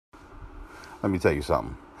Let me tell you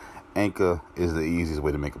something. Anchor is the easiest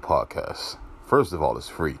way to make a podcast. First of all, it's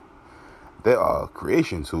free. There are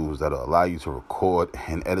creation tools that will allow you to record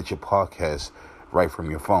and edit your podcast right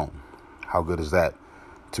from your phone. How good is that?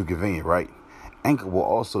 Too convenient, right? Anchor will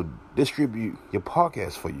also distribute your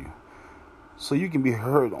podcast for you, so you can be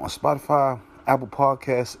heard on Spotify, Apple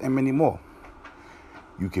Podcasts, and many more.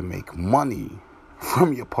 You can make money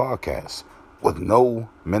from your podcast with no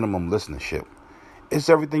minimum listenership. It's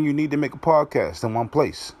everything you need to make a podcast in one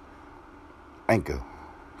place. Anchor.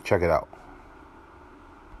 Check it out.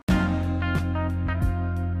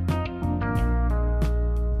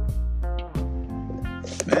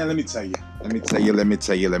 Man, let me tell you.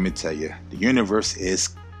 The universe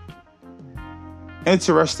is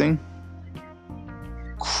interesting,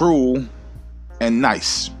 cruel, and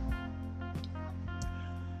nice.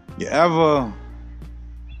 You ever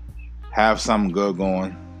have something good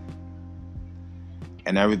going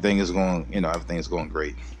and everything is going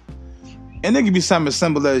great? And it can be something as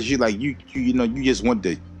simple as you just went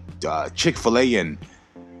to Chick-fil-A and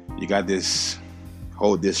you got this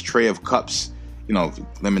tray of cups,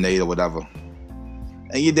 lemonade or whatever,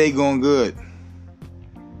 and your day going good,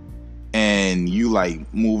 and you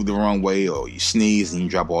move the wrong way or you sneeze and you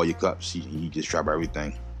drop all your cups. You just drop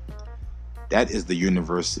everything. That is the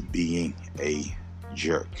universe being a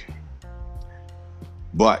jerk.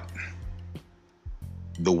 But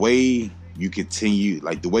the way you continue,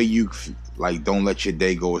 the way you don't let your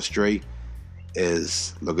day go astray,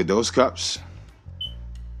 is look at those cups,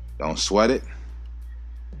 don't sweat it,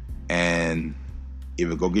 and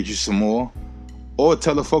either go get you some more, or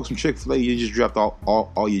tell the folks from Chick-fil-A you just dropped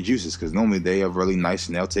all your juices, because normally they are really nice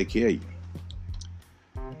and they'll take care of you.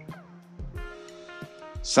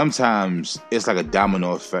 Sometimes it's like a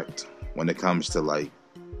domino effect when it comes to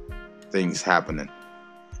things happening.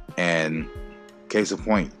 And case in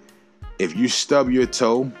point, if you stub your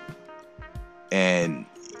toe and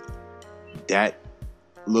that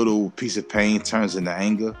little piece of pain turns into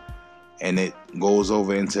anger and it goes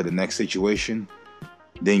over into the next situation,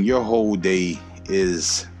 then your whole day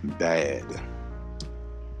is bad.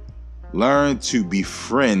 Learn to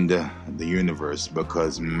befriend the universe,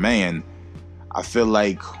 because man, I feel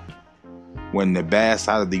like when the bad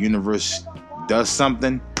side of the universe does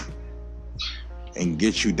something and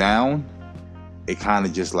gets you down, it kind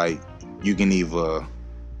of just you can either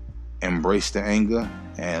embrace the anger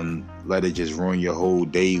and let it just ruin your whole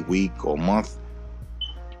day, week, or month,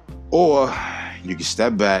 or you can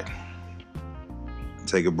step back,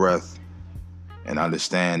 take a breath, and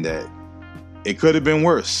understand that it could have been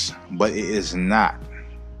worse, but it is not.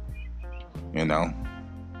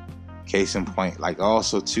 Case in point,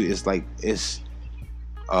 also too, it's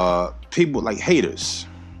people haters.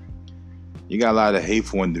 You got a lot of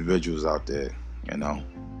hateful individuals out there,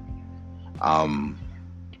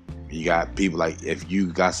 You got people if you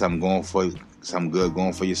got something good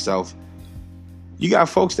going for yourself, you got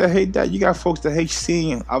folks that hate that. You got folks that hate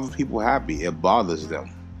seeing other people happy. It bothers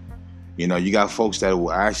them. You got folks that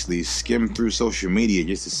will actually skim through social media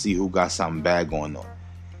just to see who got something bad going on.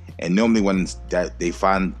 And normally when they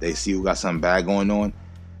see who got something bad going on,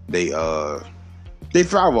 they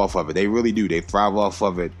thrive off of it. They really do. They thrive off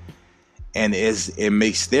of it. And it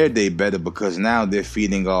makes their day better, because now they're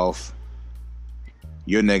feeding off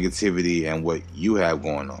your negativity and what you have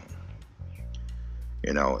going on.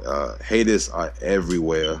 Haters are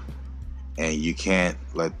everywhere, and you can't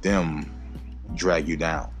let them drag you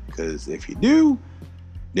down, because if you do,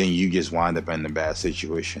 then you just wind up in a bad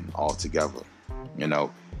situation altogether.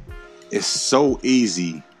 It's so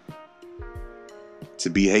easy to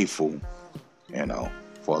be hateful,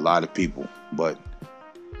 for a lot of people, but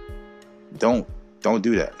don't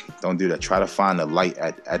do that. Don't do that. Try to find the light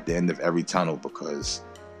at the end of every tunnel, because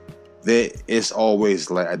there is always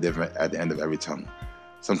light at the end of every tunnel.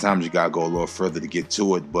 Sometimes you gotta go a little further to get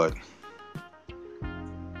to it, but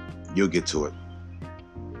you'll get to it.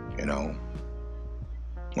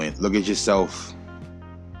 When look at yourself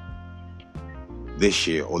this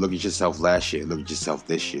year, or look at yourself last year, look at yourself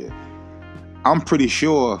this year. I'm pretty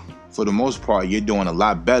sure for the most part you're doing a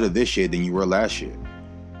lot better this year than you were last year.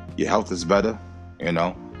 Your health is better,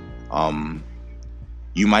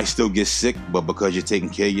 you might still get sick, but because you're taking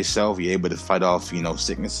care of yourself, you're able to fight off,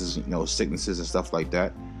 sicknesses and stuff like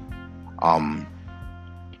that.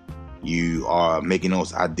 You are making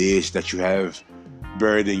those ideas that you have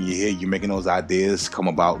buried in your head. You're making those ideas come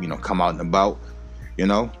out and about.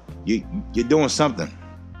 You're doing something.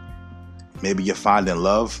 Maybe you're finding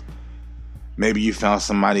love. Maybe you found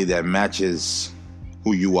somebody that matches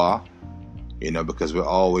who you are. Because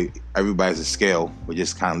everybody's a scale. We're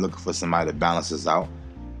just kind of looking for somebody to balance us out.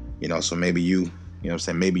 So maybe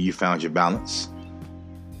maybe you found your balance.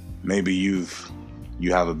 Maybe you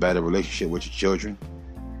have a better relationship with your children.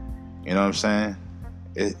 You know what I'm saying?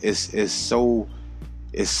 It's so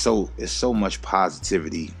much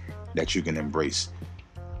positivity that you can embrace,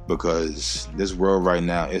 because this world right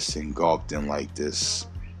now is engulfed in like this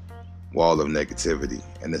wall of negativity,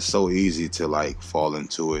 and it's so easy to like fall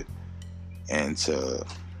into it and to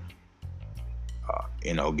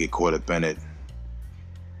get caught up in it.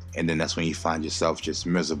 And then that's when you find yourself just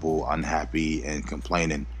miserable, unhappy, and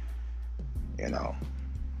complaining.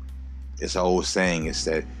 It's an old saying. It's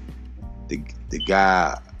that the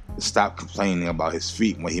guy stopped complaining about his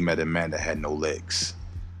feet when he met a man that had no legs.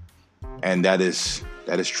 And that is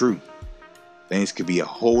true. Things could be a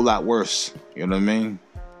whole lot worse. You know what I mean?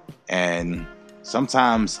 And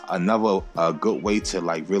sometimes a good way to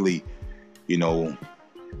like really,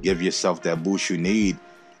 give yourself that boost you need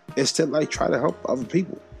is to like try to help other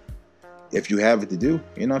people. If you have it to do,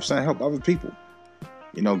 help other people.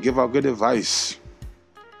 Give out good advice.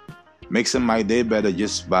 Make somebody's day better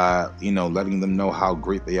just by, letting them know how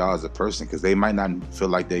great they are as a person, because they might not feel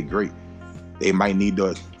like they're great. They might need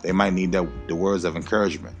the words of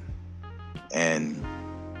encouragement. And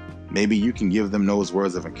maybe you can give them those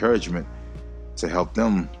words of encouragement to help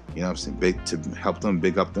them, to help them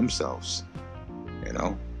big up themselves.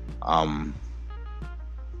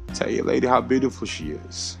 Tell your lady how beautiful she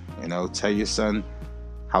is. Tell your son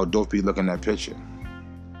how dope you look in that picture.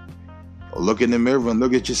 Or look in the mirror and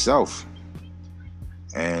look at yourself.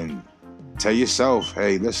 And tell yourself,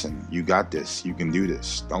 hey, listen, you got this. You can do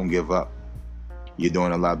this. Don't give up. You're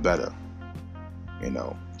doing a lot better.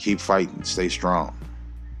 Keep fighting. Stay strong.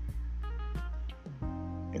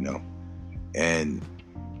 And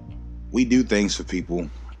we do things for people,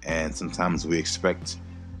 and sometimes we expect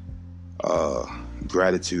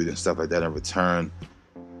gratitude and stuff like that in return.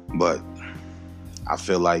 But I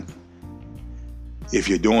feel like if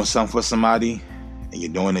you're doing something for somebody and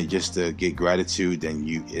you're doing it just to get gratitude, then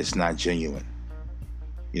it's not genuine.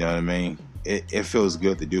 You know what I mean? It feels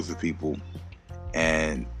good to do for people,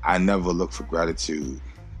 and I never look for gratitude.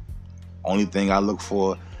 Only thing I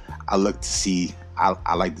like to see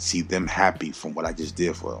them happy from what I just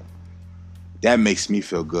did for them. That makes me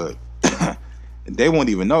feel good. And they won't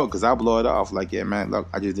even know it, because I blow it off like, yeah, man, look,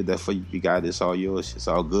 I just did that for you. You got it. It's all yours. It's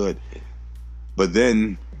all good. But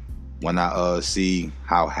then when I see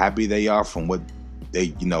how happy they are from what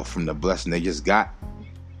they, from the blessing they just got,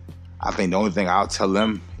 I think the only thing I'll tell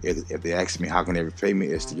them if they ask me how can they repay me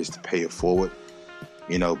is to pay it forward.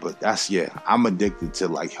 But I'm addicted to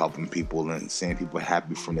like helping people and seeing people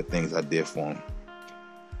happy from the things I did for them.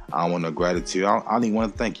 I don't want no gratitude. I don't even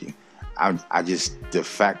want to thank you. I just, the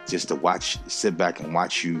fact just to sit back and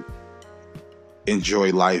watch you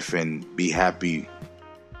enjoy life and be happy,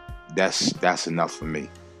 that's enough for me.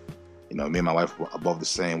 Me and my wife are both the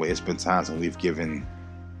same way. It's been times when we've given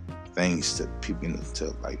things to people,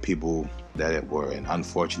 people that were in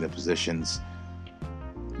unfortunate positions,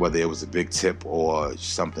 whether it was a big tip or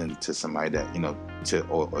something to somebody that,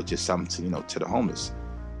 or just something to the homeless.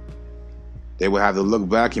 They would have to look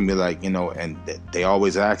back and be like, and they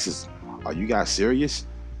always ask us, are you guys serious?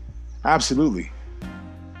 Absolutely.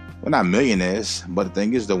 We're not millionaires, but the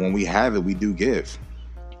thing is that when we have it, we do give.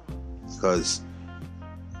 Because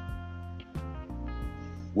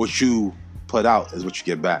what you put out is what you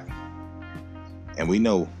get back. And we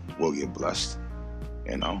know we'll get blessed,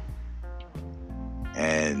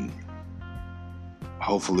 And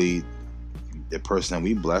hopefully the person that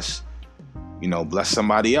we bless, bless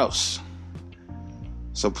somebody else.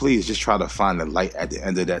 So please just try to find the light at the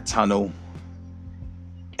end of that tunnel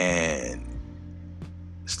and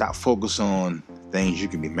stop focusing on things you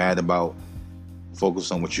can be mad about.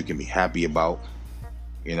 Focus on what you can be happy about.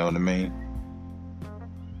 You know what I mean?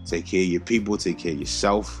 Take care of your people, take care of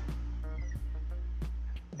yourself,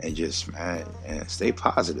 and just, and stay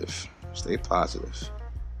positive. Stay positive.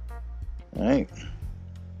 All right.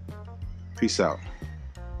 Peace out.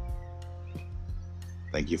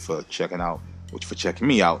 Thank you for checking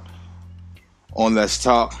me out on Let's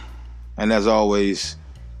Talk. And as always,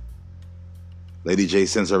 Lady J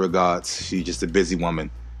sends her regards. She's just a busy woman.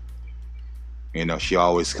 She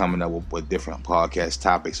always coming up with different podcast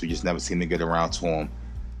topics. We just never seem to get around to them.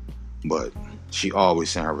 But she always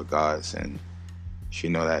sent her regards, and she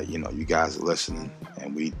know that, you guys are listening,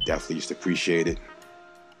 and we definitely just appreciate it.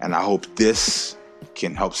 And I hope this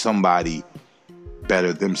can help somebody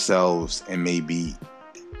better themselves and maybe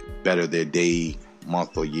better their day,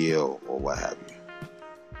 month, or year, or what have you.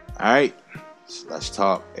 All right, so Let's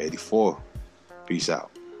Talk 84. Peace out.